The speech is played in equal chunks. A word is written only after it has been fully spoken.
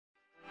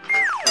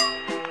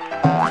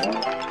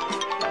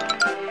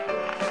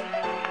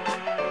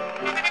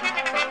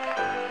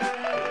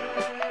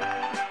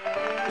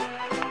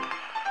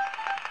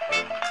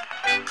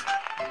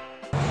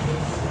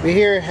We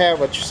here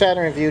have a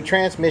Saturn View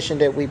transmission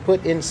that we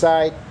put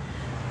inside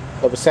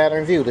of a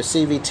Saturn View, the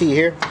CVT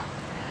here.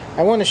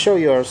 I want to show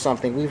you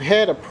something. We've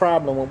had a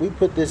problem when we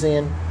put this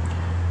in.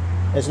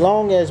 As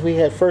long as we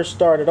had first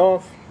started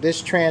off,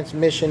 this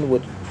transmission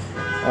would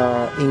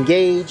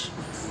engage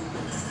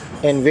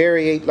and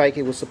variate like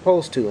it was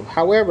supposed to.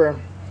 However,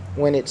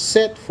 when it's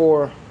set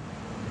for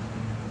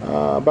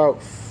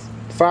about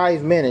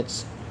 5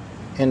 minutes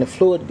and the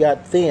fluid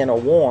got thin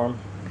or warm,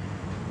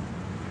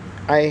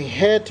 I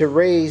had to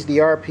raise the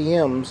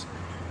RPMs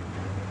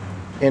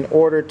in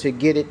order to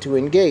get it to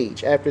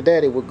engage. After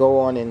that, it would go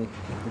on and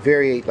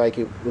variate like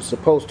it was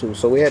supposed to.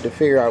 So we had to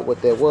figure out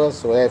what that was.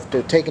 So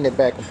after taking it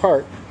back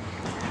apart,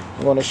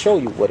 I'm going to show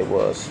you what it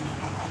was.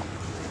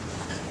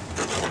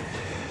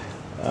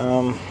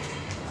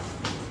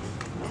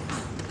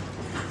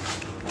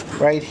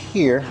 Right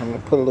here, I'm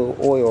going to put a little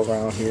oil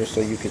around here so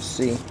you can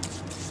see.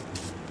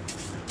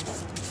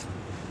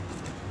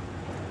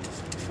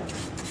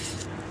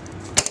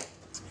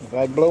 If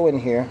I blow in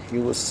here,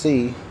 you will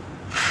see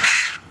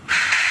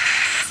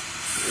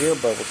the air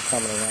bubbles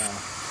coming around.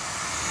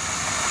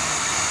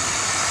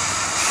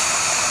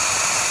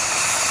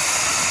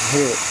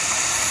 Hear it.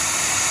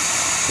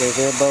 There's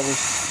air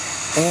bubbles,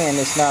 and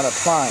it's not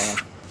applying.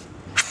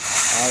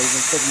 I'll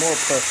even put more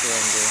pressure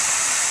in there.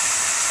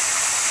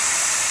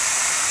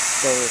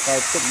 So if I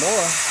put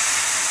more,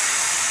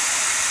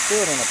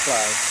 still didn't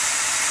apply.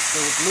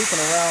 So it's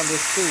leaking around this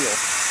seal.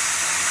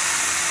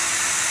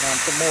 Now I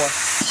put more.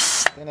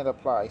 Then it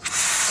applies.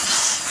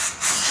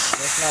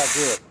 That's not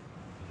good.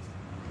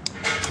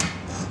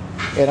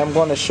 And I'm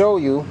going to show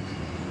you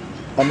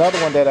another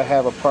one that I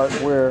have apart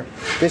where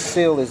this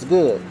seal is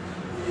good.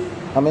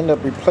 I'm end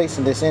up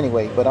replacing this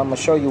anyway, but I'm going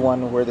to show you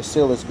one where the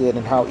seal is good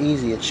and how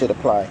easy it should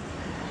apply.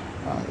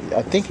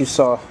 I think you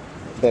saw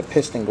that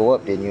piston go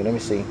up, didn't you? Let me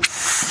see.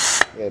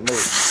 Yeah, it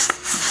moved.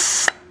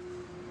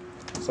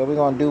 So we're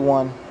going to do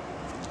one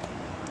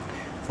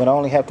but I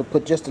only have to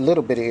put just a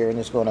little bit of air and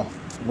it's going to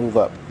move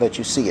up. Let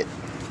you see it.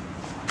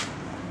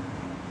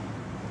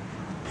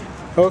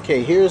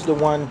 Okay, here's the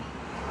one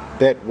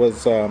that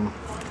was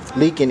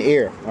leaking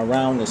air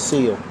around the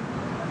seal,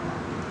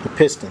 the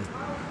piston.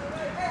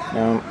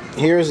 Now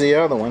here's the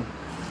other one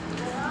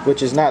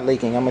which is not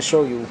leaking. I'm going to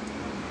show you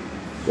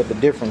what the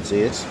difference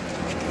is.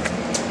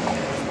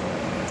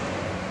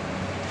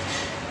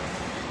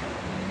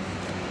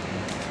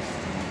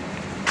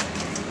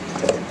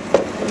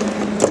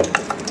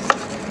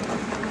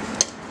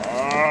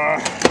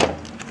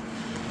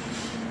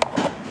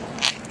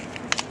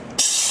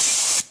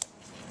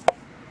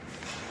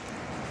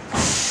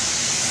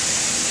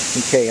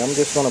 Okay, I'm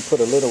just going to put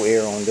a little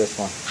air on this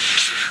one.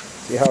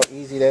 See how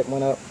easy that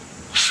went up?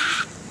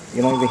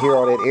 You don't even hear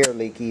all that air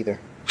leak either.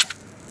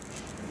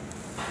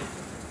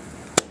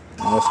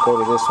 Now let's go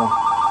to this one.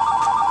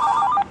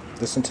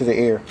 Listen to the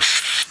air.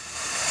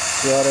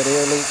 See all that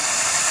air leak?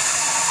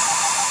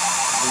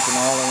 Leaking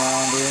all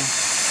around there.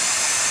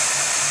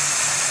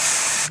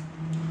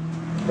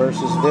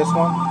 Versus this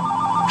one.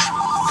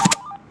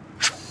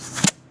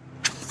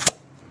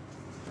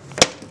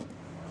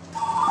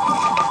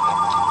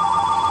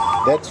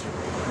 That's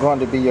going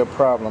to be your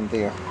problem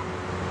there.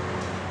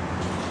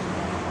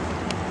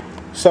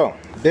 So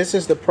this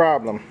is the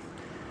problem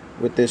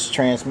with this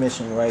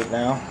transmission right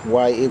now,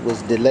 why it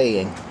was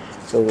delaying.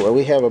 So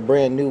we have a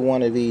brand new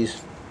one of these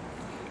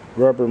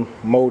rubber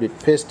molded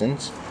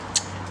pistons,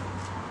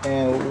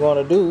 and what we're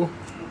going to do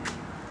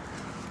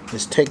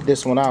is take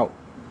this one out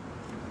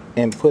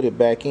and put it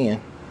back in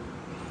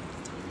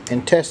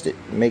and test it,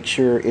 make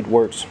sure it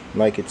works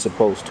like it's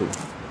supposed to.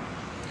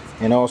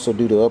 And also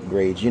do the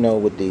upgrades, you know,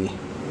 with the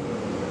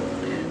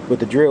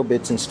drill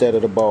bits instead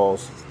of the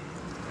balls.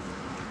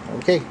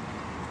 Okay.